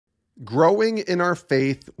Growing in our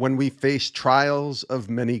faith when we face trials of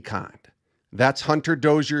many kind. That's Hunter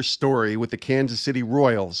Dozier's story with the Kansas City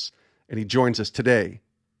Royals, and he joins us today.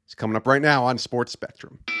 He's coming up right now on Sports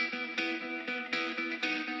Spectrum.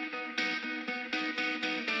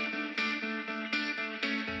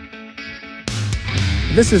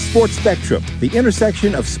 This is Sports Spectrum, the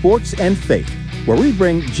intersection of sports and faith, where we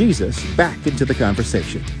bring Jesus back into the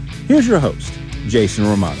conversation. Here's your host, Jason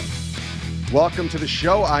Romano. Welcome to the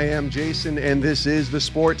show. I am Jason, and this is the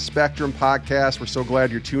Sports Spectrum podcast. We're so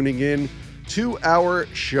glad you're tuning in to our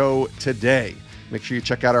show today. Make sure you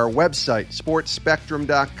check out our website,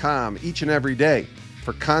 sportspectrum.com, each and every day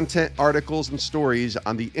for content, articles, and stories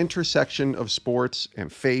on the intersection of sports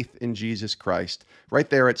and faith in Jesus Christ. Right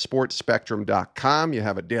there at sportspectrum.com, you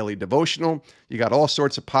have a daily devotional. You got all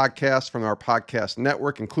sorts of podcasts from our podcast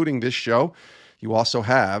network, including this show. You also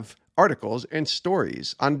have articles and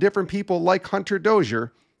stories on different people like Hunter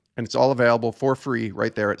Dozier, and it's all available for free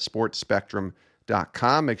right there at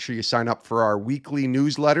sportspectrum.com. Make sure you sign up for our weekly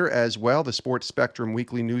newsletter as well. The Sports Spectrum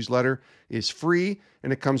weekly newsletter is free,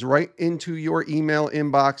 and it comes right into your email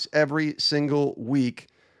inbox every single week.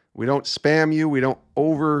 We don't spam you. We don't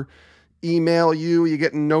over-email you. You're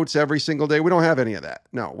getting notes every single day. We don't have any of that.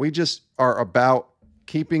 No, we just are about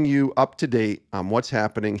keeping you up to date on what's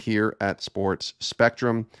happening here at Sports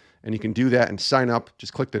Spectrum. And you can do that and sign up.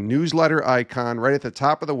 Just click the newsletter icon right at the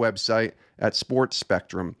top of the website at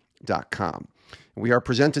sportspectrum.com. We are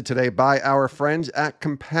presented today by our friends at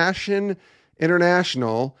Compassion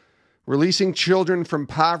International, releasing children from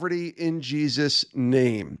poverty in Jesus'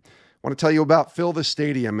 name. I want to tell you about Fill the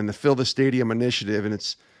Stadium and the Fill the Stadium initiative. And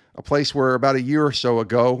it's a place where about a year or so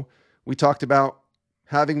ago, we talked about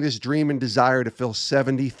having this dream and desire to fill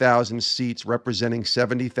 70,000 seats, representing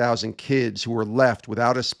 70,000 kids who were left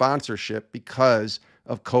without a sponsorship because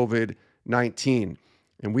of COVID-19.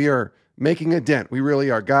 And we are making a dent. We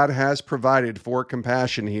really are. God has provided for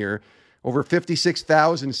Compassion here. Over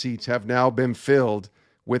 56,000 seats have now been filled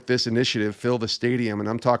with this initiative, Fill the Stadium. And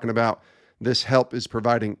I'm talking about this help is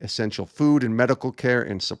providing essential food and medical care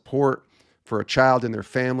and support for a child and their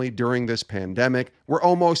family during this pandemic. We're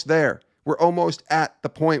almost there. We're almost at the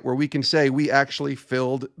point where we can say we actually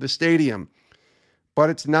filled the stadium,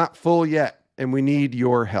 but it's not full yet, and we need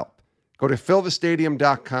your help. Go to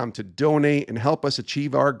fillthestadium.com to donate and help us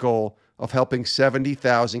achieve our goal of helping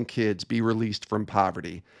 70,000 kids be released from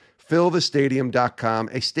poverty. Fillthestadium.com,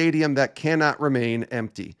 a stadium that cannot remain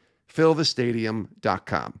empty.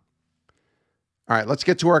 Fillthestadium.com. All right, let's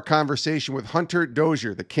get to our conversation with Hunter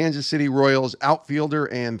Dozier, the Kansas City Royals outfielder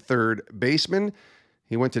and third baseman.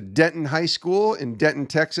 He went to Denton High School in Denton,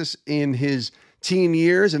 Texas in his teen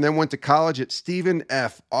years, and then went to college at Stephen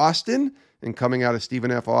F. Austin. And coming out of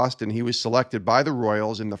Stephen F. Austin, he was selected by the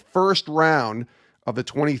Royals in the first round of the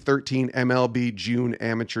 2013 MLB June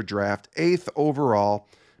Amateur Draft, 8th overall,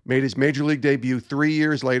 made his major league debut 3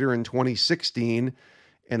 years later in 2016.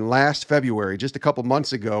 And last February, just a couple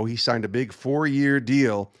months ago, he signed a big 4-year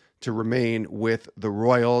deal to remain with the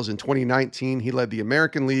Royals. In 2019, he led the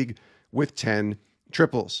American League with 10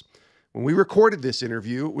 triples. When we recorded this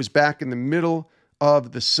interview, it was back in the middle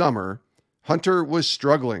of the summer. Hunter was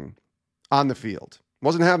struggling on the field.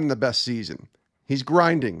 Wasn't having the best season. He's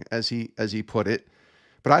grinding, as he put it.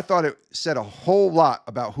 But I thought it said a whole lot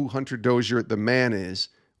about who Hunter Dozier, the man, is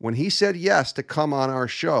when he said yes to come on our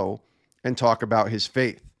show and talk about his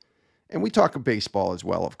faith. And we talk of baseball as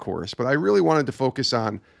well, of course, but I really wanted to focus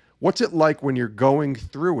on what's it like when you're going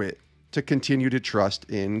through it to continue to trust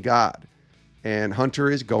in God. And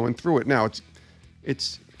Hunter is going through it. Now,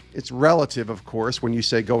 it's relative, of course, when you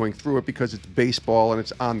say going through it because it's baseball and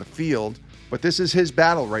it's on the field. But this is his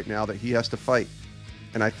battle right now that he has to fight.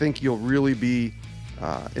 And I think you'll really be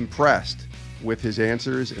impressed with his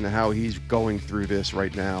answers and how he's going through this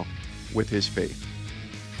right now with his faith.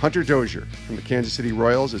 Hunter Dozier from the Kansas City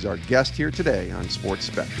Royals is our guest here today on Sports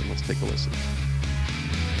Spectrum. Let's take a listen.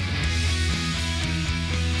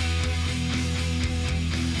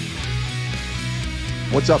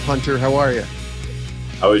 What's up, Hunter? How are you?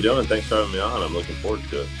 How are you doing? Thanks for having me on. I'm looking forward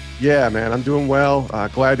to it. Yeah, man, I'm doing well.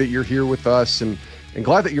 Glad that you're here with us and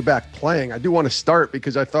glad that you're back playing. I do want to start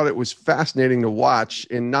because I thought it was fascinating to watch,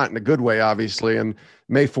 and not in a good way, obviously, on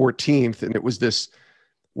May 14th. And it was this,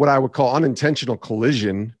 what I would call unintentional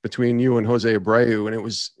collision between you and Jose Abreu. And it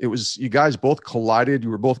was you guys both collided. You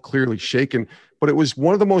were both clearly shaken, but it was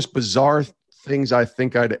one of the most bizarre things I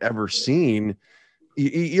think I'd ever seen.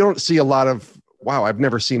 You don't see a lot of, wow, I've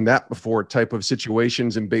never seen that before type of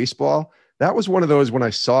situations in baseball. That was one of those when I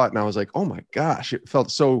saw it and I was like, oh my gosh, it felt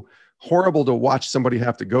so horrible to watch somebody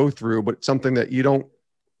have to go through, but something that you don't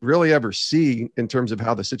really ever see in terms of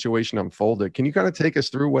how the situation unfolded. Can you kind of take us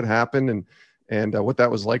through what happened and what that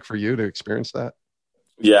was like for you to experience that?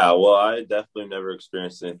 Yeah, well, I definitely never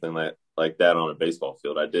experienced anything like that on a baseball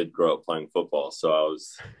field. I did grow up playing football, so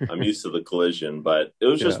I'm used to the collision, but it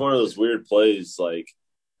was just one of those weird plays. Like,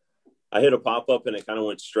 I hit a pop up and it kind of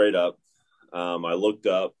went straight up. I looked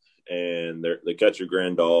up and the catcher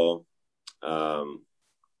Grandal,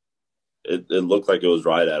 it looked like it was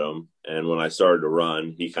right at him. And when I started to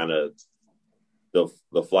run, he the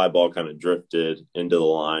fly ball kind of drifted into the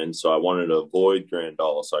line. So I wanted to avoid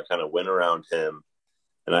Grandal. So I kind of went around him,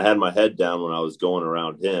 and I had my head down when I was going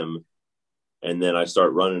around him. And then I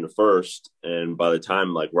start running to first. And by the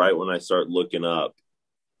time, like right when I start looking up,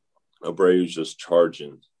 Abreu's just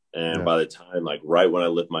charging. And by the time, like right when I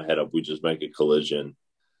lift my head up, we just make a collision.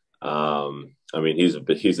 I mean, he's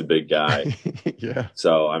a big guy. Yeah.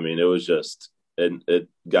 So, I mean, it was just, it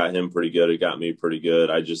got him pretty good. It got me pretty good.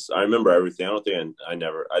 I remember everything. I don't think I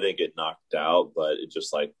didn't get knocked out, but it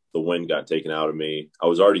just like the wind got taken out of me. I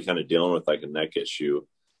was already kind of dealing with like a neck issue.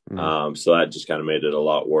 So that just kind of made it a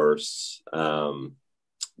lot worse.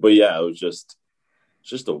 But yeah, it was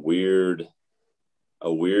just a weird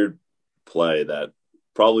play that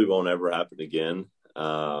probably won't ever happen again.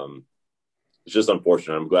 It's just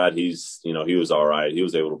unfortunate. I'm glad he was all right. He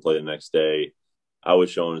was able to play the next day. I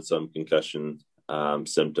was showing some concussion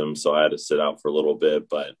symptoms, so I had to sit out for a little bit,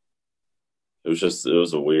 but it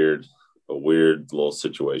was a weird little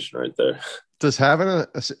situation right there. Does having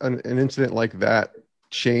an incident like that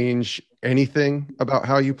change anything about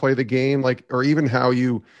how you play the game, like, or even how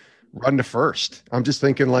you run to first? I'm just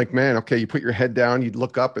thinking like, man, okay, you put your head down, you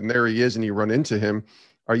look up and there he is and you run into him.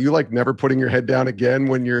 Are you like never putting your head down again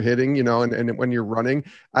when you're hitting, and when you're running?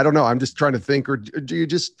 I don't know. I'm just trying to think, or do you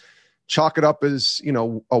just chalk it up as,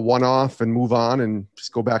 a one-off and move on and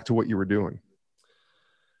just go back to what you were doing?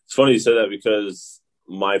 It's funny you say that because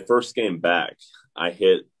my first game back, I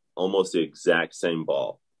hit almost the exact same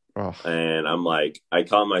ball. Oh. And I'm like, I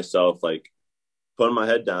caught myself like putting my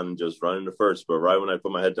head down and just running to first. But right when I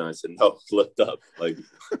put my head down, I said, no, lift up, like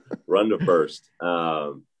run to first.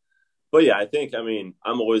 But yeah,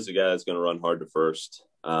 I'm always the guy that's going to run hard to first.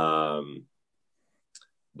 But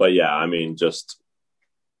yeah, just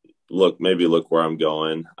look where I'm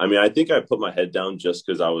going. I think I put my head down just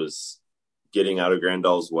because I was getting out of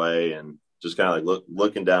Grandal's way and just kind of like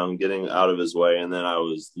looking down, getting out of his way. And then I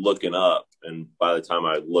was looking up, and by the time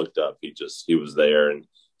I looked up, he was there and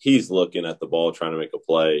he's looking at the ball, trying to make a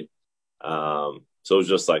play. So it was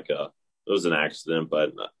just like it was an accident,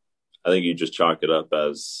 but I think you just chalk it up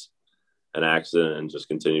as an accident and just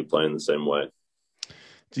continue playing the same way.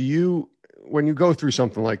 When you go through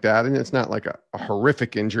something like that, and it's not like a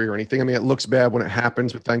horrific injury or anything, it looks bad when it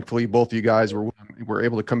happens, but thankfully both of you guys were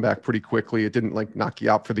able to come back pretty quickly. It didn't like knock you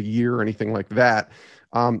out for the year or anything like that.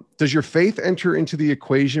 Does your faith enter into the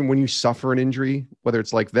equation when you suffer an injury, whether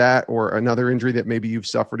it's like that or another injury that maybe you've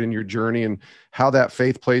suffered in your journey, and how that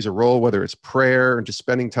faith plays a role, whether it's prayer and just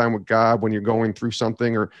spending time with God when you're going through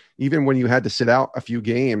something, or even when you had to sit out a few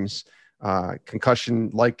games,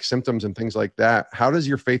 concussion-like symptoms and things like that? How does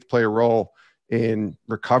your faith play a role in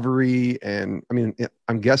recovery? And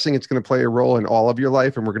I'm guessing it's going to play a role in all of your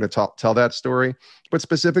life, and we're going to tell that story, but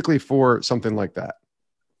specifically for something like that.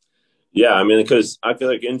 Yeah, because I feel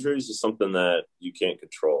like injuries is something that you can't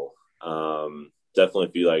control.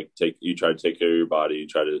 Definitely, if you try to take care of your body, you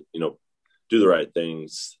try to do the right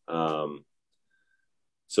things.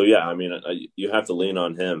 So yeah, you have to lean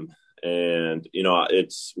on him. And,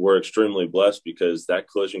 we're extremely blessed because that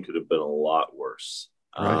collision could have been a lot worse.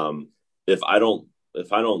 Right. If I don't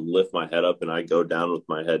lift my head up and I go down with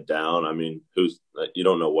my head down, you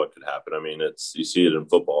don't know what could happen. You see it in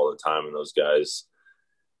football all the time, and those guys,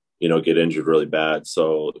 get injured really bad.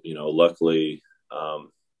 So, luckily,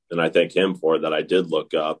 and I thank him for it, that I did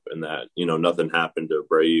look up and that, nothing happened to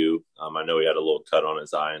Abreu. I know he had a little cut on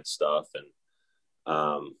his eye and stuff.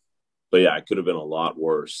 And, but yeah, it could have been a lot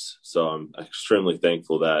worse. So I'm extremely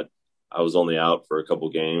thankful that I was only out for a couple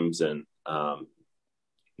games and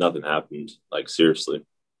nothing happened, like seriously.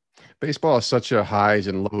 Baseball is such a highs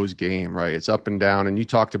and lows game, right? It's up and down. And you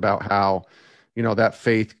talked about how, that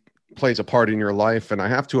faith plays a part in your life. And I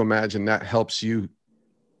have to imagine that helps you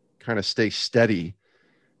kind of stay steady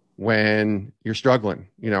when you're struggling,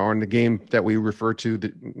 on the game that we refer to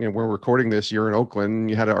that, we're recording this, you're in Oakland,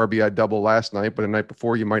 you had an RBI double last night, but the night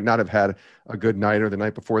before you might not have had a good night, or the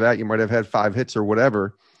night before that, you might have had 5 hits or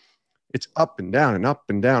whatever. It's up and down and up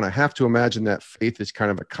and down. I have to imagine that faith is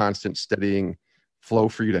kind of a constant steadying flow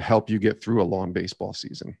for you to help you get through a long baseball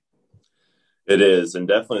season. It is. And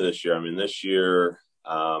definitely this year, this year,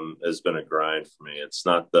 has been a grind for me. It's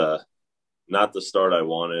not the start I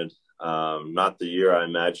wanted, not the year I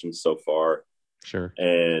imagined so far. Sure.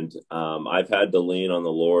 And I've had to lean on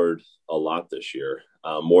the Lord a lot this year,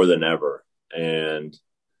 more than ever. And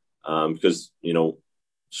because,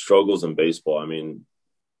 struggles in baseball, I mean,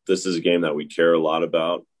 this is a game that we care a lot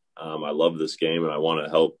about. I love this game and I want to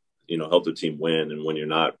help the team win. And when you're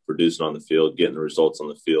not producing on the field, getting the results on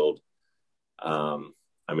the field, I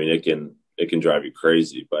mean, it can drive you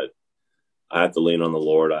crazy, but I have to lean on the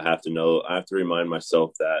Lord. I have to remind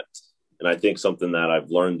myself that, and I think something that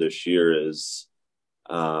I've learned this year is,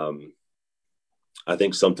 I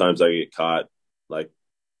think sometimes I get caught like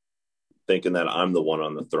thinking that I'm the one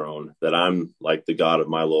on the throne, that I'm like the God of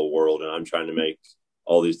my little world. And I'm trying to make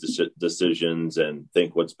all these decisions and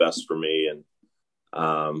think what's best for me.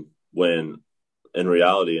 And when in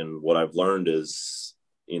reality, and what I've learned is,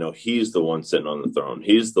 he's the one sitting on the throne.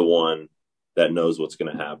 He's the one that knows what's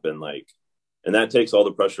going to happen. And that takes all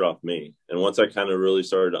the pressure off me. And once I kind of really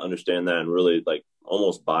started to understand that and really like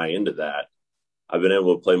almost buy into that, I've been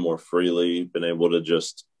able to play more freely, been able to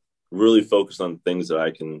just really focus on things that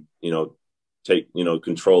I can, take,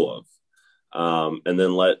 control of. And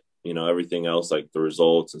then let, everything else, like the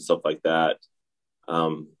results and stuff like that,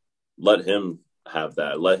 let him have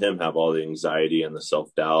that. Let him have all the anxiety and the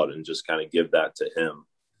self-doubt and just kind of give that to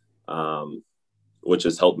him, which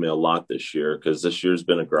has helped me a lot this year because this year's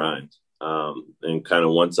been a grind. And kind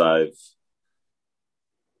of once I've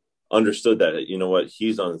understood that,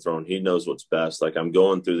 he's on the throne, he knows what's best. Like I'm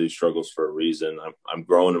going through these struggles for a reason. I'm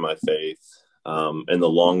growing in my faith. In the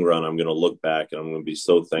long run, I'm going to look back and I'm going to be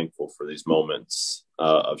so thankful for these moments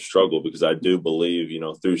of struggle because I do believe,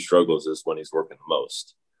 through struggles is when he's working the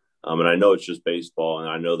most. And I know it's just baseball and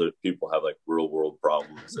I know that people have like real world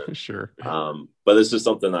problems. And, Sure. But this is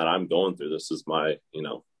something that I'm going through. This is my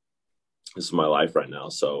life right now.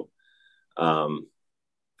 So,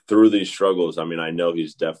 through these struggles, I mean, I know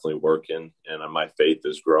he's definitely working and my faith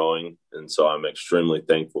is growing. And so I'm extremely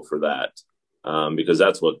thankful for that. Because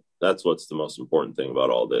that's what's the most important thing about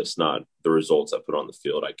all this, not the results I put on the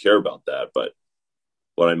field. I care about that, but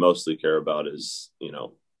what I mostly care about is,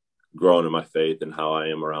 growing in my faith and how I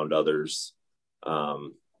am around others,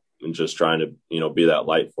 and just trying to, be that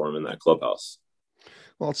light for them in that clubhouse.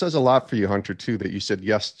 Well, it says a lot for you, Hunter, too, that you said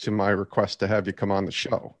yes to my request to have you come on the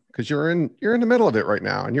show because you're in the middle of it right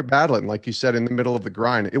now and you're battling, like you said, in the middle of the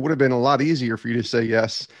grind. It would have been a lot easier for you to say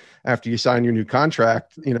yes after you sign your new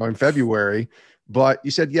contract, in February, but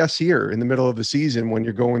you said yes here in the middle of the season when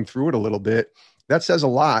you're going through it a little bit. That says a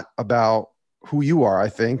lot about who you are, I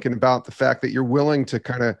think, and about the fact that you're willing to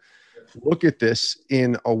kind of look at this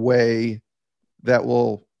in a way that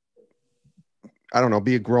will, I don't know,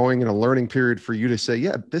 be a growing and a learning period for you to say,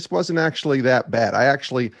 yeah, this wasn't actually that bad. I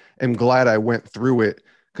actually am glad I went through it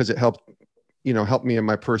because it helped me in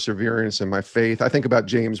my perseverance and my faith. I think about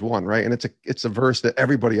James 1, right? And it's a verse that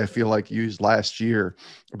everybody I feel like used last year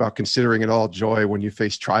about considering it all joy when you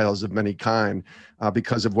face trials of many kind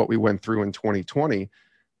because of what we went through in 2020.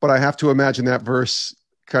 But I have to imagine that verse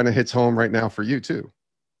kind of hits home right now for you too.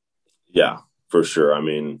 Yeah, for sure. I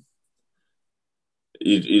mean,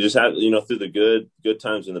 you just have, through the good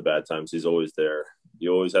times and the bad times, he's always there.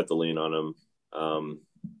 You always have to lean on him.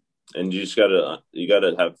 And you just gotta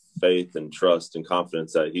have faith and trust and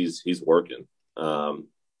confidence that he's working.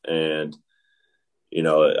 And,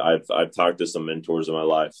 I've talked to some mentors in my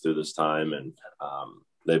life through this time and,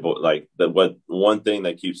 they've like what one thing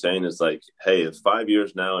they keep saying is like, hey, if 5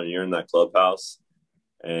 years now and you're in that clubhouse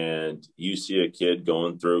and you see a kid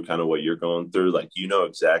going through kind of what you're going through, like,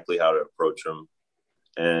 exactly how to approach them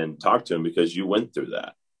and talk to him because you went through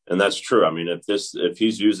that. And that's true. I mean, if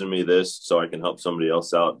he's using me this so I can help somebody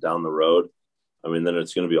else out down the road, I mean, then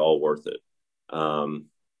it's going to be all worth it.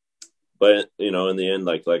 But in the end,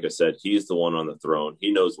 like I said, he's the one on the throne.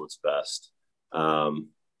 He knows what's best.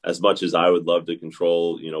 As much as I would love to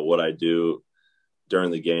control, what I do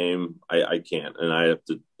during the game, I can't. And I have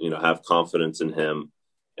to, have confidence in him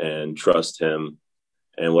and trust him.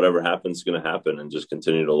 And whatever happens is going to happen and just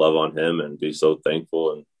continue to love on him and be so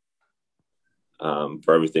thankful and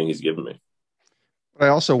for everything he's given me. But I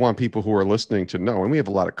also want people who are listening to know, and we have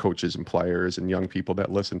a lot of coaches and players and young people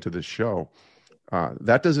that listen to this show.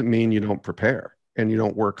 That doesn't mean you don't prepare and you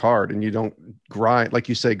don't work hard and you don't grind, like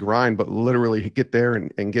you say, grind, but literally get there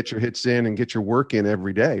and get your hits in and get your work in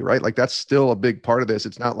every day, right? Like that's still a big part of this.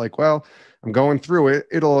 It's not like, well, I'm going through it.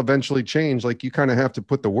 It'll eventually change. Like you kind of have to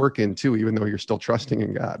put the work in too, even though you're still trusting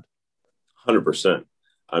in God. 100%.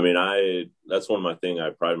 I mean, that's one of my things I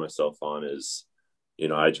pride myself on is,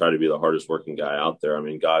 I try to be the hardest working guy out there. I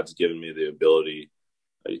mean, God's given me the ability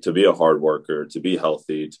to be a hard worker, to be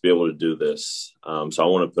healthy, to be able to do this. So I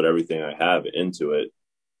want to put everything I have into it.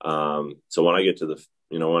 So when I get to the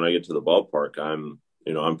ballpark, I'm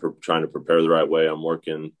trying to prepare the right way. I'm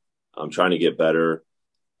working. I'm trying to get better.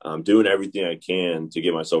 I'm doing everything I can to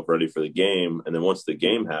get myself ready for the game. And then once the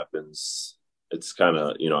game happens, it's kind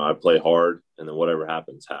of, I play hard, and then whatever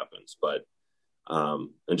happens, happens. But, and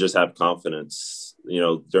just have confidence.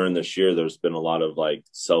 During this year, there's been a lot of like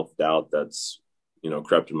self-doubt that's,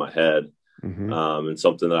 crept in my head. Mm-hmm. And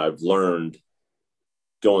something that I've learned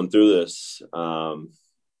going through this,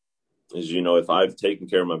 is, if I've taken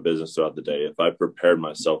care of my business throughout the day, if I prepared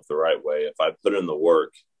myself the right way, if I put in the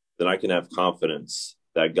work, then I can have confidence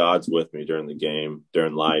that God's with me during the game,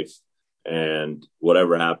 during life, and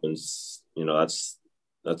whatever happens, that's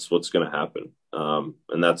what's going to happen.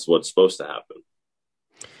 And that's what's supposed to happen.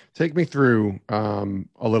 Take me through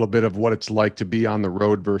a little bit of what it's like to be on the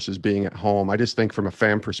road versus being at home. I just think from a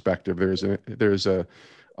fan perspective, there's a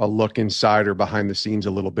look inside or behind the scenes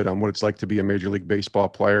a little bit on what it's like to be a Major League Baseball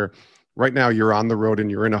player. Right now, you're on the road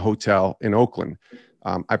and you're in a hotel in Oakland,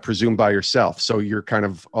 I presume by yourself. So you're kind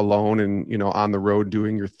of alone and, on the road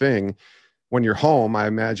doing your thing. When you're home, I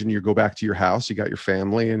imagine you go back to your house, you got your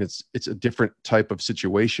family, and it's a different type of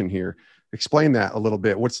situation here. Explain that a little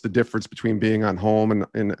bit. What's the difference between being on home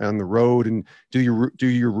and on the road? And do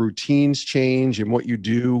your routines change and what you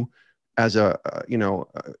do as a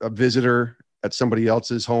visitor at somebody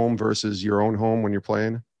else's home versus your own home when you're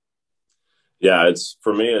playing? Yeah,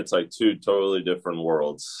 for me, it's like two totally different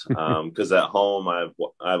worlds. Because at home, I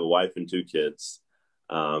have a wife and two kids,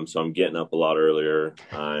 so I'm getting up a lot earlier.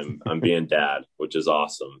 I'm being dad, which is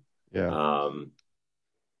awesome. Yeah.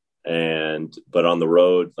 But on the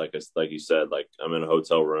road, like you said, like I'm in a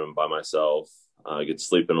hotel room by myself. I get to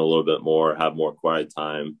sleep in a little bit more, have more quiet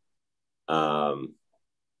time. But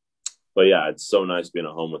yeah, it's so nice being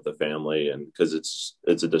at home with the family, and because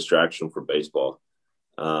it's a distraction for baseball.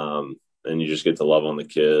 And you just get to love on the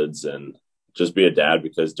kids and just be a dad,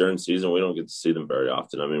 because during season, we don't get to see them very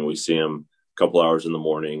often. I mean, we see them a couple hours in the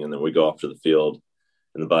morning, and then we go off to the field.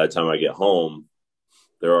 And then by the time I get home,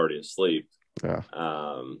 they're already asleep. Yeah.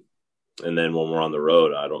 And then when we're on the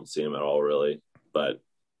road, I don't see them at all, really. But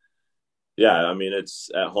yeah, I mean,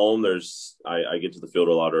 it's at home. I get to the field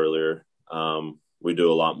a lot earlier. We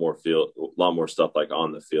do a lot more stuff like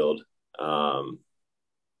on the field.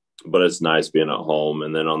 But it's nice being at home.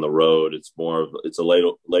 And then on the road, it's a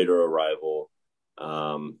later arrival.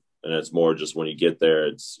 And it's more just when you get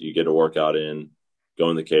there, you get a workout in,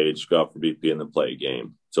 go in the cage, go out for BP, and then play a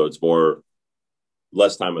game. So it's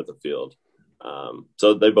less time at the field.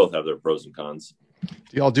 So they both have their pros and cons.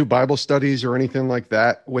 Do y'all do Bible studies or anything like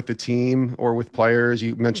that with the team or with players?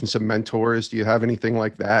 You mentioned some mentors. Do you have anything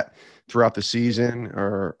like that throughout the season,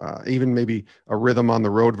 or even maybe a rhythm on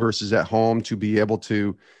the road versus at home to be able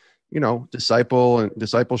to,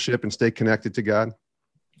 discipleship and stay connected to God?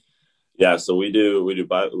 Yeah. So we do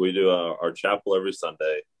our chapel every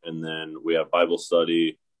Sunday, and then we have Bible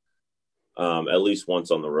study, at least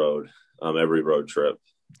once on the road, every road trip.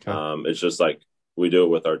 Okay. It's just like we do it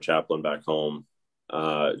with our chaplain back home,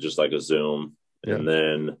 just like a Zoom. Yeah. And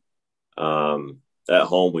then at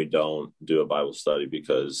home, we don't do a Bible study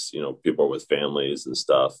because, people are with families and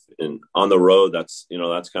stuff. And on the road, that's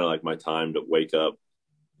kind of like my time to wake up,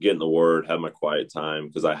 get in the Word, have my quiet time,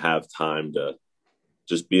 because I have time to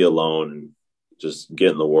just be alone and just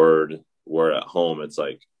get in the Word. Where at home, it's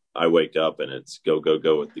like I wake up and it's go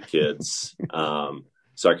with the kids.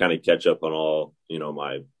 So I kind of catch up on all,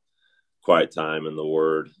 my quiet time and the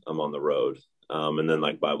Word. I'm on the road. And then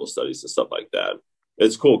like Bible studies and stuff like that.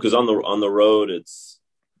 It's cool because on the road, it's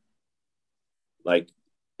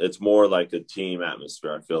more like a team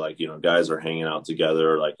atmosphere. I feel like, guys are hanging out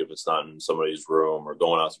together, like if it's not in somebody's room or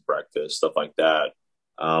going out to breakfast, stuff like that.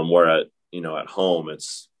 Where at home,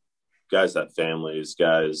 it's guys have families,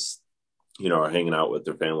 guys, are hanging out with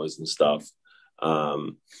their families and stuff.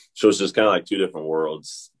 So it's just kind of like two different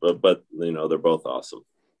worlds, but they're both awesome.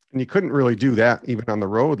 And you couldn't really do that even on the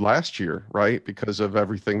road last year, right? Because of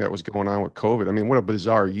everything that was going on with COVID. I mean, what a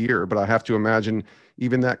bizarre year, but I have to imagine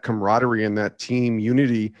even that camaraderie and that team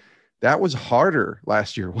unity, that was harder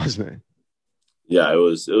last year, wasn't it? Yeah, it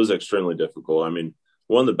was extremely difficult. I mean,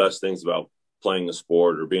 one of the best things about playing a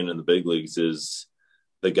sport or being in the big leagues is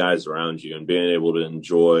the guys around you and being able to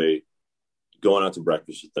enjoy going out to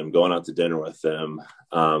breakfast with them, going out to dinner with them,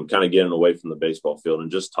 kind of getting away from the baseball field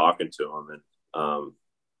and just talking to them. And,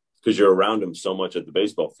 because you're around them so much at the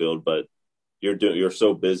baseball field, but you're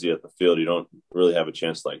so busy at the field, you don't really have a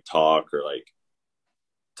chance to like talk or like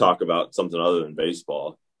talk about something other than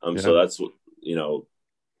baseball. So that's what,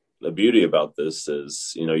 the beauty about this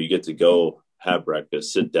is, you get to go have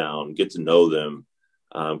breakfast, sit down, get to know them,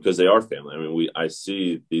 because they are family. I mean, I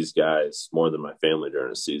see these guys more than my family during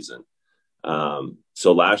the season.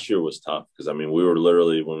 So last year was tough because, I mean, we were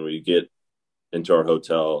literally, when we get into our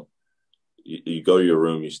hotel, you go to your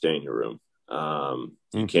room, you stay in your room.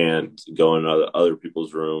 You can't go in other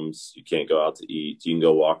people's rooms. You can't go out to eat. You can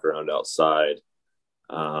go walk around outside.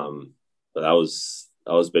 But that was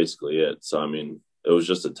basically it. So, I mean, it was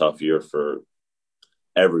just a tough year for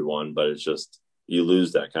everyone, but it's just, you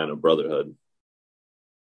lose that kind of brotherhood.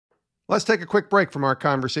 Let's take a quick break from our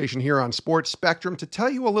conversation here on Sports Spectrum to tell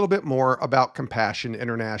you a little bit more about Compassion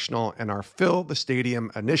International and our Fill the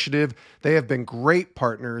Stadium initiative. They have been great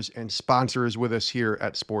partners and sponsors with us here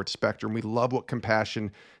at Sports Spectrum. We love what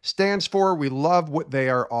Compassion stands for. We love what they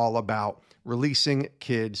are all about, releasing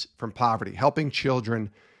kids from poverty, helping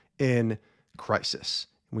children in crisis.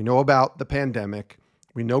 We know about the pandemic.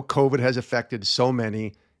 We know COVID has affected so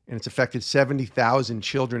many, and it's affected 70,000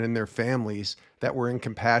 children and their families that were in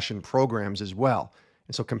Compassion programs as well.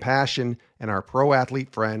 And so Compassion and our pro athlete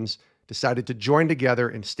friends decided to join together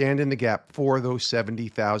and stand in the gap for those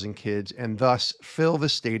 70,000 kids, and thus Fill the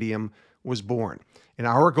Stadium was born. And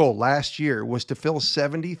our goal last year was to fill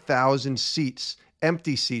 70,000 seats,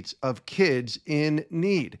 empty seats of kids in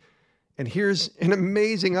need. And here's an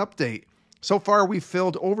amazing update. So far, we've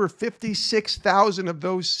filled over 56,000 of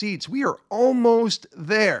those seats. We are almost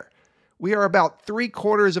there. We are about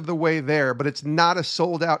 3/4 of the way there, but it's not a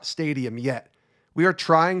sold-out stadium yet. We are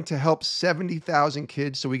trying to help 70,000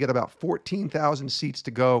 kids, so we get about 14,000 seats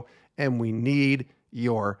to go, and we need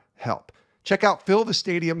your help. Check out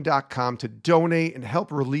fillthestadium.com to donate and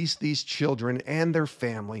help release these children and their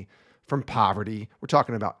family from poverty. We're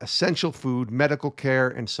talking about essential food, medical care,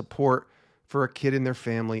 and support for a kid and their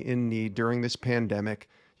family in need during this pandemic.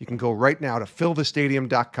 You can go right now to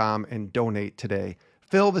fillthestadium.com and donate today.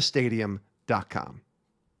 fillthestadium.com.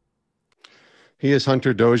 He is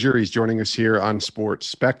Hunter Dozier. He's joining us here on Sports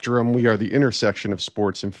Spectrum. We are the intersection of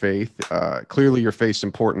sports and faith. Clearly your faith's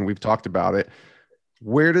important. We've talked about it.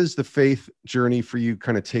 Where does the faith journey for you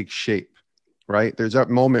kind of take shape, right? There's that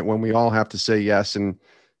moment when we all have to say yes and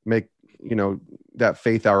make, that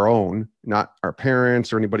faith our own, not our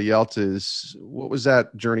parents or anybody else's. What was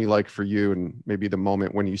that journey like for you? And maybe the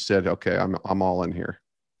moment when you said, okay, I'm all in here.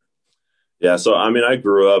 Yeah. So, I mean, I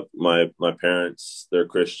grew up, my parents, they're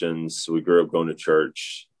Christians. We grew up going to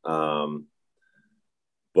church. But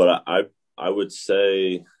I would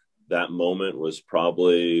say that moment was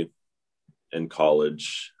probably in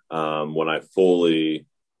college, when I fully,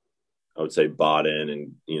 I would say, bought in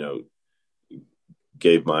and,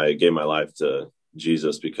 gave my life to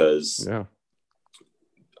Jesus, because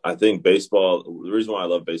I think baseball, the reason why I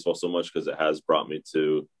love baseball so much, because it has brought me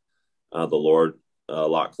to the Lord a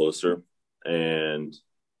lot closer. And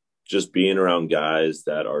just being around guys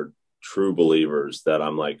that are true believers, that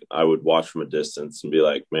I'm like, I would watch from a distance and be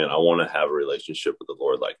like, man, I want to have a relationship with the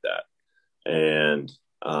Lord like that. And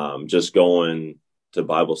just going to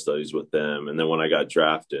Bible studies with them. And then when I got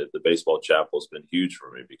drafted, the baseball chapel has been huge for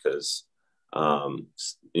me, because some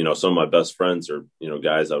of my best friends are,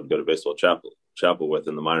 guys I would go to baseball chapel with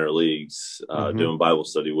in the minor leagues, doing Bible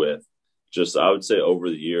study with. Just, I would say over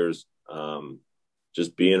the years,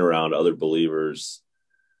 just being around other believers,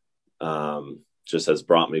 just has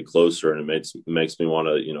brought me closer, and it makes me want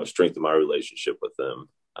to, strengthen my relationship with them.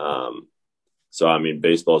 So, I mean,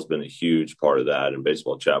 baseball has been a huge part of that, and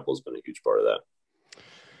baseball chapel has been a huge part of that.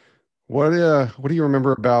 What do you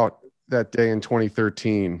remember about that day in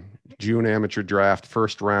 2013? June amateur draft,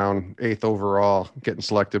 first round, 8th overall, getting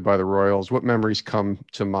selected by the Royals. What memories come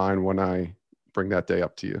to mind when I bring that day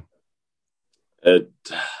up to you?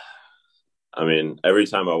 I mean, every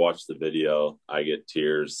time I watch the video, I get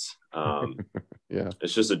tears.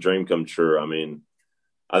 It's just a dream come true. I mean,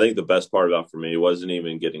 I think the best part about for me wasn't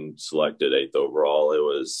even getting selected 8th overall. It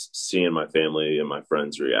was seeing my family and my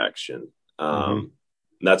friends' reaction. And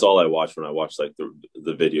that's all I watch when I watch like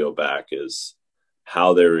the video back, is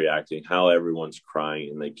how they're reacting, how everyone's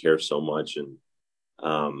crying and they care so much. And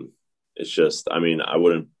it's just, I mean, I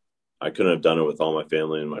couldn't have done it with all my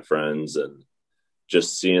family and my friends, and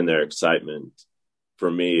just seeing their excitement for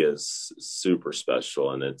me is super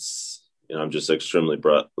special. And it's, I'm just extremely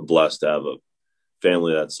blessed to have a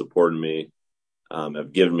family that's supported me,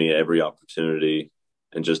 have given me every opportunity,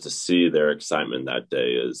 and just to see their excitement that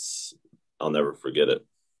day I'll never forget it.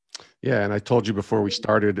 Yeah. And I told you before we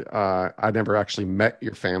started, I never actually met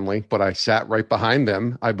your family, but I sat right behind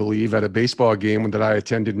them, I believe, at a baseball game that I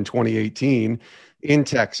attended in 2018 in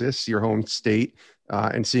Texas, your home state,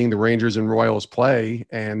 and seeing the Rangers and Royals play.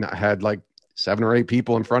 And I had like 7 or 8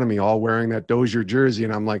 people in front of me all wearing that Dozier jersey.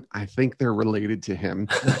 And I'm like, I think they're related to him.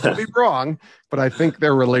 I'll be wrong, but I think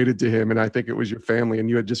they're related to him. And I think it was your family. And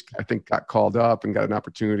you had just, I think, got called up and got an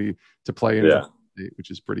opportunity to play in it,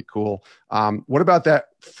 which is pretty cool. What about that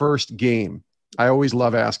first game? I always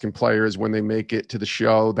love asking players when they make it to the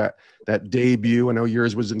show, that debut. I know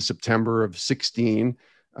yours was in September of 16,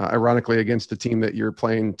 ironically against the team that you're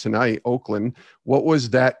playing tonight, Oakland. What was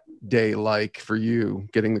that day like for you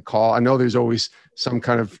getting the call? I know there's always some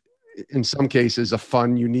kind of, in some cases, a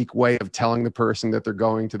fun, unique way of telling the person that they're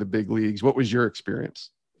going to the big leagues. What was your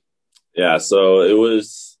experience? Yeah, so it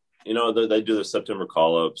was, they do the September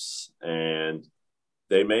call-ups, and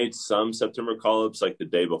they made some September call-ups like the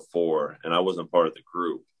day before, and I wasn't part of the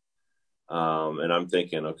group. And I'm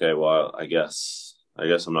thinking, okay, well, I guess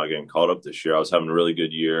I'm not getting called up this year. I was having a really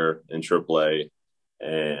good year in AAA,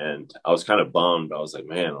 and I was kind of bummed. I was like,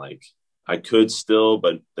 man, like I could still,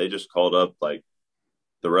 but they just called up like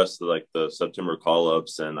the rest of like the September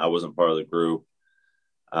call-ups, and I wasn't part of the group.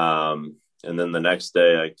 And then the next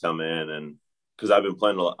day I come in, and because I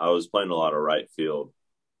was playing a lot of right field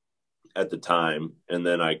at the time, and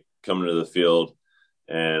then I come into the field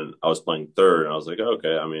and I was playing third, and I was like,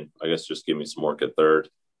 okay, I mean, I guess just give me some work at third.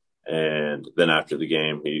 And then after the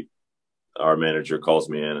game, our manager calls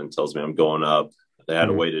me in and tells me I'm going up. They had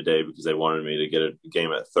to wait a day because they wanted me to get a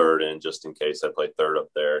game at third in just in case I played third up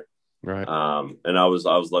there. Right. And I was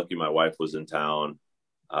lucky my wife was in town.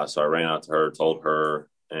 So I ran out to her, told her,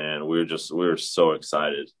 and we were so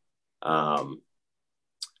excited.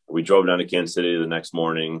 We drove down to Kansas City the next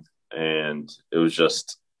morning, and it was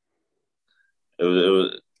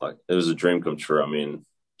a dream come true. I mean,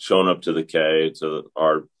 showing up to the K, to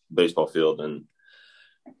our baseball field, and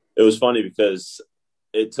it was funny because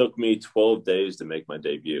it took me 12 days to make my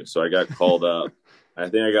debut. So I got called up. I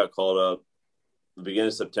think I got called up the beginning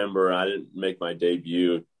of September, and I didn't make my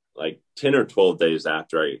debut like 10 or 12 days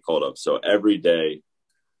after I get called up. So every day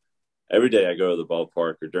I go to the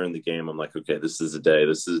ballpark or during the game, I'm like, okay, this is the day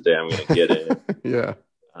I'm going to get in. Yeah.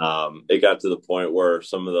 It got to the point where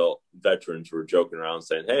some of the veterans were joking around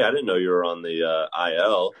saying, hey, I didn't know you were on the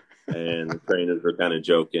IL, and the trainers were kind of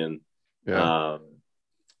joking. Yeah.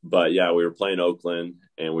 But yeah, we were playing Oakland,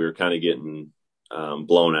 and we were kind of getting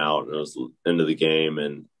blown out, and it was into the game,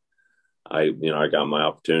 and I got my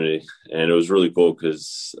opportunity, and it was really cool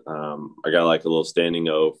because I got like a little standing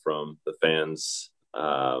O from the fans.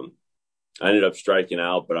 I ended up striking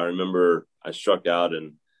out, but I remember I struck out,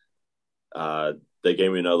 and they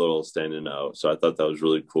gave me another little standing O. So I thought that was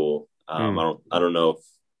really cool. I don't know if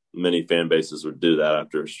many fan bases would do that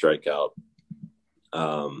after a strikeout.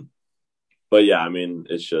 But yeah, I mean,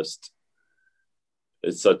 it's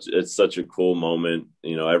such a cool moment.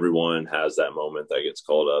 Everyone has that moment that gets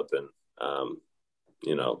called up, and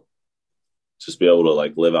just be able to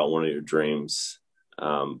like live out one of your dreams.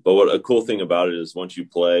 But what a cool thing about it is once you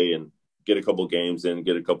play and get a couple games in,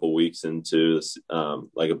 get a couple weeks into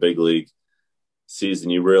like a big league season,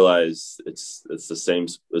 you realize it's the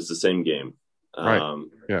same game. Right.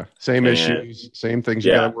 Yeah. Same issues, same things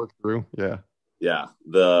you got to work through. Yeah. Yeah.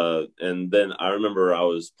 And then I remember I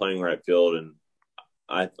was playing right field, and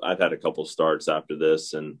I've had a couple starts after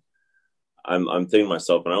this, and I'm thinking to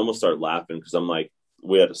myself, and I almost start laughing because I'm like,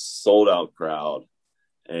 we had a sold out crowd,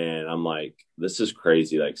 and I'm like, this is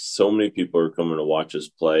crazy. Like so many people are coming to watch us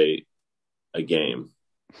play a game.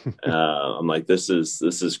 I'm like, this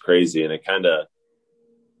is crazy. And it kind of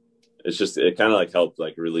like helped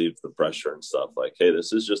like relieve the pressure and stuff. Like, hey,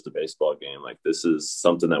 this is just a baseball game. Like this is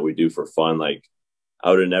something that we do for fun. Like I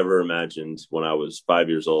would have never imagined when I was 5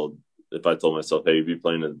 years old, if I told myself, hey, you'd be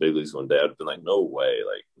playing in the big leagues one day, I'd have been like, no way,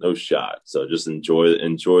 like no shot. So just enjoy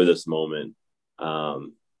this moment.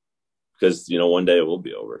 Because, one day it will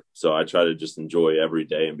be over. So I try to just enjoy every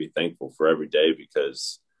day and be thankful for every day,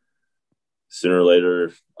 because sooner or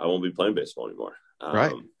later I won't be playing baseball anymore.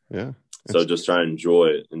 Right. Yeah. So just try and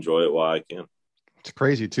enjoy it while I can. It's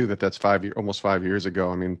crazy too that's almost 5 years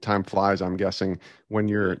ago. I mean, time flies, I'm guessing, when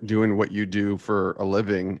you're doing what you do for a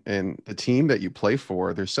living, and the team that you play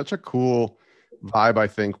for. There's such a cool vibe, I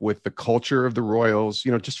think, with the culture of the Royals,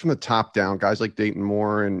 just from the top down, guys like Dayton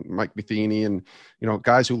Moore and Mike Matheny, and,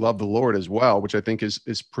 guys who love the Lord as well, which I think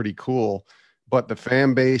is pretty cool. But the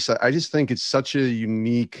fan base, I just think it's such a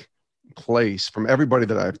unique place from everybody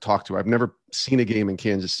that I've talked to. I've never seen a game in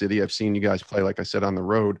Kansas City. I've seen you guys play, like I said, on the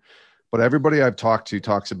road. But everybody I've talked to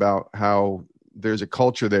talks about how there's a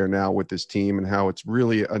culture there now with this team, and how it's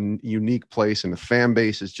really a unique place, and the fan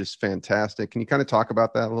base is just fantastic. Can you kind of talk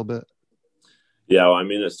about that a little bit? Yeah, well, I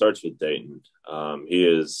mean, it starts with Dayton. He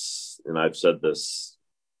is, and I've said this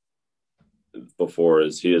before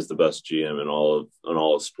is he is the best GM in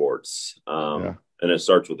all of sports. And it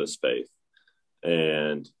starts with his faith,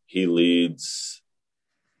 and he leads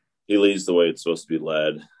the way it's supposed to be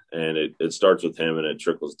led. And it starts with him and it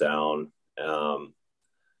trickles down.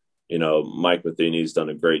 Mike Matheny's done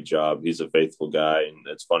a great job. He's a faithful guy. And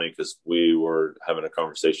it's funny because we were having a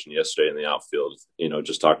conversation yesterday in the outfield,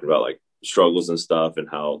 just talking about like struggles and stuff and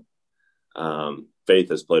how faith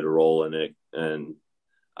has played a role in it. And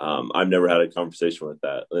I've never had a conversation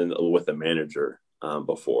with a manager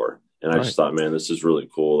before. And I just thought, man, this is really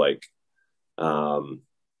cool. Like, and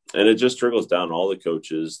it just trickles down to all the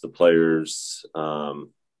coaches, the players.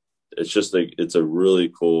 It's just like, it's a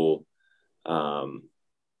really cool,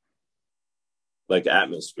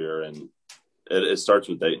 atmosphere. And it starts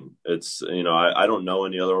with Dayton. It's, I don't know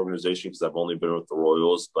any other organization because I've only been with the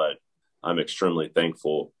Royals, but I'm extremely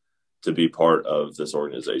thankful to be part of this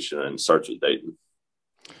organization, and it starts with Dayton.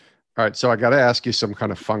 All right. So I got to ask you some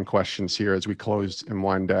kind of fun questions here as we close and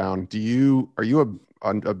wind down. Are you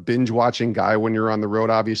a binge watching guy when you're on the road?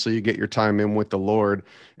 Obviously you get your time in with the Lord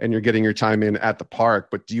and you're getting your time in at the park,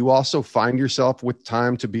 but do you also find yourself with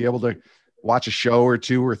time to be able to watch a show or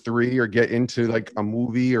two or three, or get into like a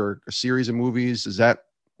movie or a series of movies? Does that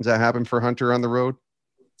happen for Hunter on the road?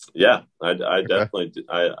 Yeah, I definitely do.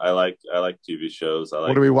 I like TV shows.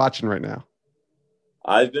 What are we watching right now?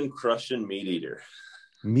 I've been crushing Meat Eater.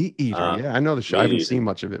 Meat Eater. Yeah, I know the show. I haven't seen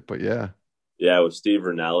much of it, but yeah. Yeah, with Steve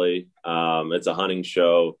Rinelli. It's a hunting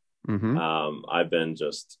show. Mm-hmm. I've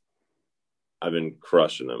been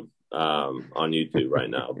crushing him on YouTube right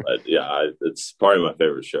now. But yeah, it's probably my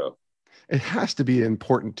favorite show. It has to be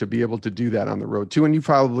important to be able to do that on the road too. And you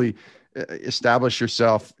probably establish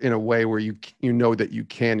yourself in a way where you know that you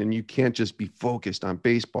can, and you can't just be focused on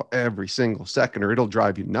baseball every single second, or it'll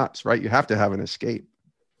drive you nuts, right? You have to have an escape.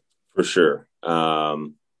 For sure.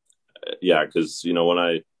 Yeah, because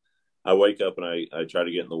when I wake up and I try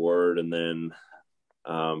to get in the Word, and then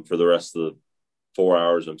for the rest of the 4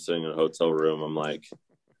 hours I'm sitting in a hotel room, I'm like,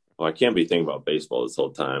 well, I can't be thinking about baseball this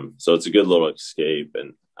whole time. So it's a good little escape.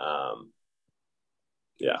 And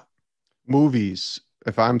yeah. Movies.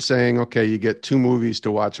 If I'm saying, okay, you get 2 movies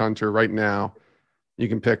to watch, Hunter, right now, you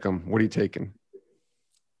can pick them. What are you taking?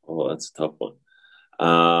 Oh, that's a tough one.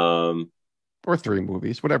 Or 3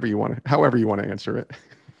 movies, however you want to answer it.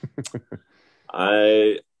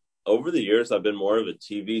 Over the years, I've been more of a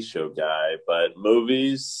TV show guy, but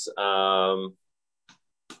movies, Are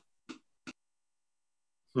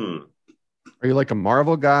you like a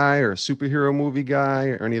Marvel guy or a superhero movie guy,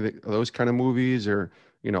 or any of those kind of movies, or,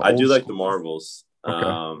 I do like the Marvels.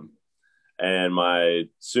 Okay. And my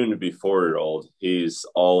soon-to-be 4-year-old, he's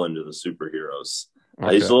all into the superheroes.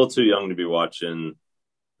 Okay. He's a little too young to be watching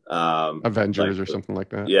Avengers or something like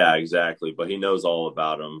that. Yeah, exactly. But he knows all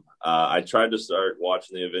about them. I tried to start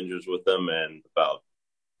watching the Avengers with him, and about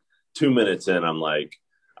 2 minutes in, I'm like,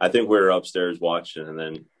 I think we were upstairs watching, and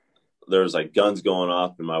then there was like guns going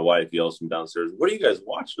off, and my wife yells from downstairs, "What are you guys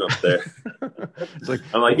watching up there?" It's like,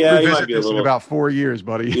 I'm like, yeah, you might be a little, in about 4 years,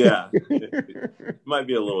 buddy. Yeah, might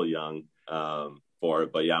be a little young for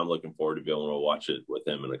it, but yeah, I'm looking forward to being able to watch it with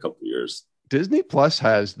him in a couple of years. Disney Plus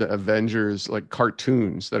has the Avengers like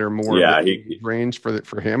cartoons that are more range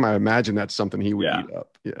for him. I imagine that's something he would eat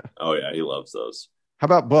up. Yeah. Oh yeah, he loves those. How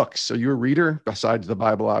about books? Are you a reader besides the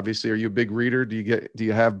Bible? Obviously, are you a big reader? Do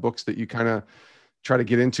you have books that you kind of try to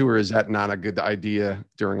get into, or is that not a good idea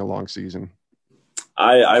during a long season?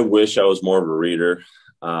 I wish I was more of a reader.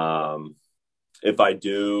 If I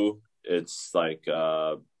do, it's like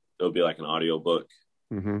it'll be like an audiobook.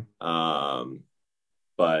 Mm-hmm.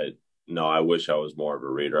 But no, I wish I was more of a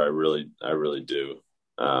reader. I really do.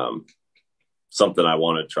 Something I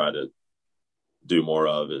want to try to do more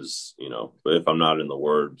of is, but if I'm not in the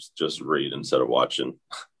Word, just read instead of watching.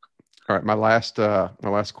 All right. My last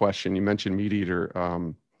question, you mentioned Meat Eater,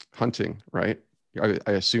 hunting, right?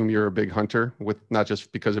 I assume you're a big hunter, with not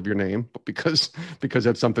just because of your name, but because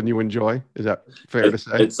that's something you enjoy. Is that fair to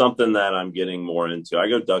say? It's something that I'm getting more into. I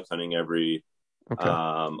go duck hunting every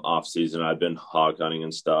off season. I've been hog hunting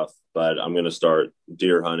and stuff, but I'm going to start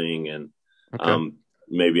deer hunting, and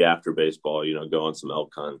maybe after baseball, go on some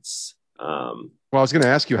elk hunts. Well, I was going to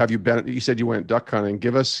ask you, have you been? You said you went duck hunting.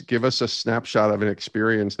 Give us a snapshot of an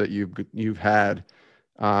experience that you've had.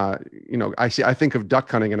 I think of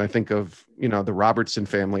duck hunting, and I think of the Robertson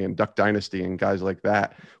family and Duck Dynasty and guys like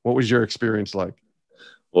that. What was your experience like?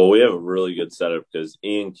 Well, we have a really good setup because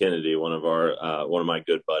Ian Kennedy, one of my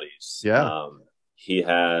good buddies, he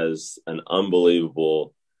has an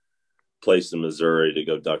unbelievable place in Missouri to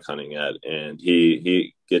go duck hunting at, and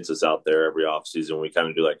he gets us out there every off season. We kind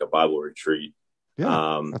of do like a Bible retreat.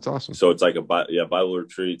 Yeah, that's awesome. So it's like a Bible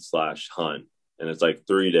retreat / hunt, and it's like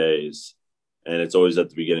 3 days, and it's always at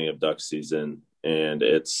the beginning of duck season. And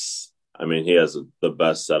he has the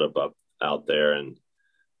best setup out there. And,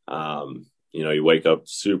 you wake up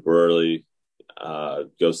super early,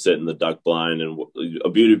 go sit in the duck blind. And a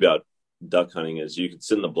beauty about duck hunting is you can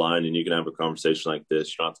sit in the blind and you can have a conversation like this.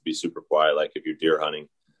 You don't have to be super quiet, like if you're deer hunting.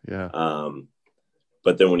 Yeah.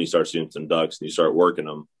 But then when you start seeing some ducks and you start working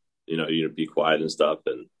them, you be quiet and stuff.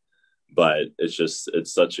 But it's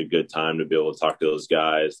such a good time to be able to talk to those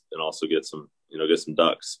guys and also get some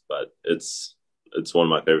ducks. But it's one of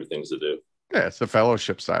my favorite things to do. Yeah, it's the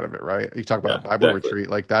fellowship side of it, right? You talk about Bible retreat,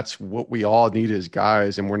 like that's what we all need as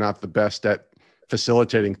guys, and we're not the best at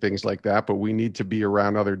facilitating things like that, but we need to be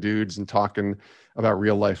around other dudes and talking about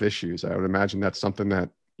real life issues. I would imagine that's something that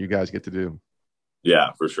you guys get to do.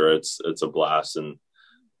 Yeah, for sure. It's a blast, and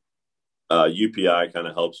UPI kind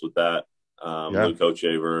of helps with that. With Coach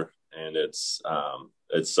Aver, and it's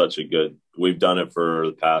such a good. We've done it for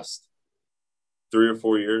the past 3 or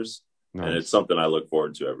 4 years, nice. And it's something I look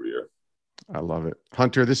forward to every year. I love it.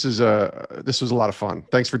 Hunter, this was a lot of fun.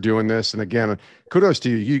 Thanks for doing this. And again, kudos to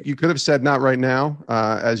you. You could have said not right now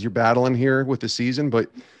as you're battling here with the season,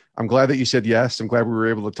 but I'm glad that you said yes. I'm glad we were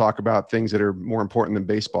able to talk about things that are more important than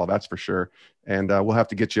baseball. That's for sure. And we'll have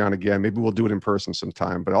to get you on again. Maybe we'll do it in person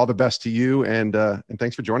sometime, but all the best to you. And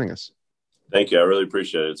thanks for joining us. Thank you. I really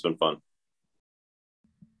appreciate it. It's been fun.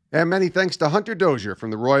 And many thanks to Hunter Dozier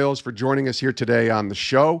from the Royals for joining us here today on the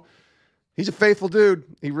show. He's a faithful dude.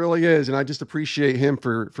 He really is. And I just appreciate him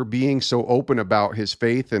for being so open about his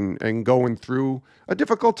faith and going through a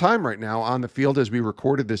difficult time right now on the field as we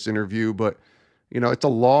recorded this interview. But, it's a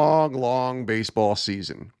long, long baseball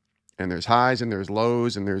season. And there's highs and there's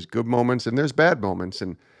lows and there's good moments and there's bad moments.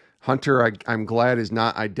 And Hunter, I'm glad, is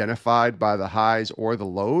not identified by the highs or the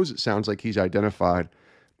lows. It sounds like he's identified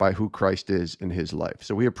by who Christ is in his life.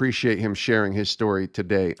 So we appreciate him sharing his story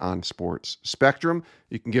today on Sports Spectrum.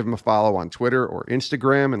 You can give him a follow on Twitter or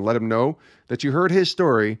Instagram and let him know that you heard his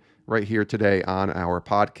story right here today on our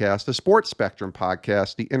podcast, the Sports Spectrum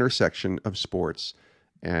podcast, the intersection of sports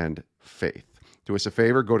and faith. Do us a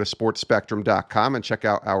favor, go to sportspectrum.com and check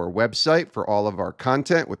out our website for all of our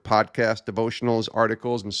content with podcasts, devotionals,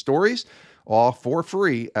 articles, and stories, all for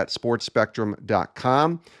free at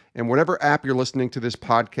sportspectrum.com. And whatever app you're listening to this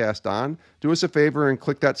podcast on, do us a favor and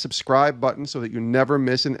click that subscribe button so that you never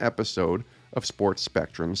miss an episode of Sports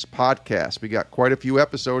Spectrum's podcast. We got quite a few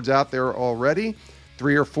episodes out there already,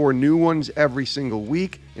 3 or 4 new ones every single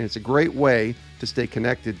week, and it's a great way to stay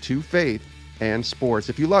connected to faith and sports.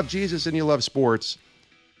 If you love Jesus and you love sports,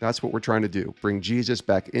 that's what we're trying to do. Bring Jesus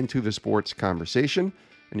back into the sports conversation,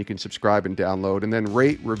 and you can subscribe and download and then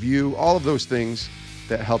rate, review, all of those things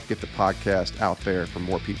that help get the podcast out there for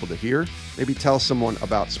more people to hear. Maybe tell someone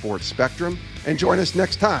about Sports Spectrum and join us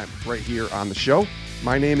next time right here on the show.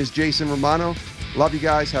 My name is Jason Romano. Love you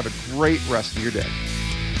guys. Have a great rest of your day.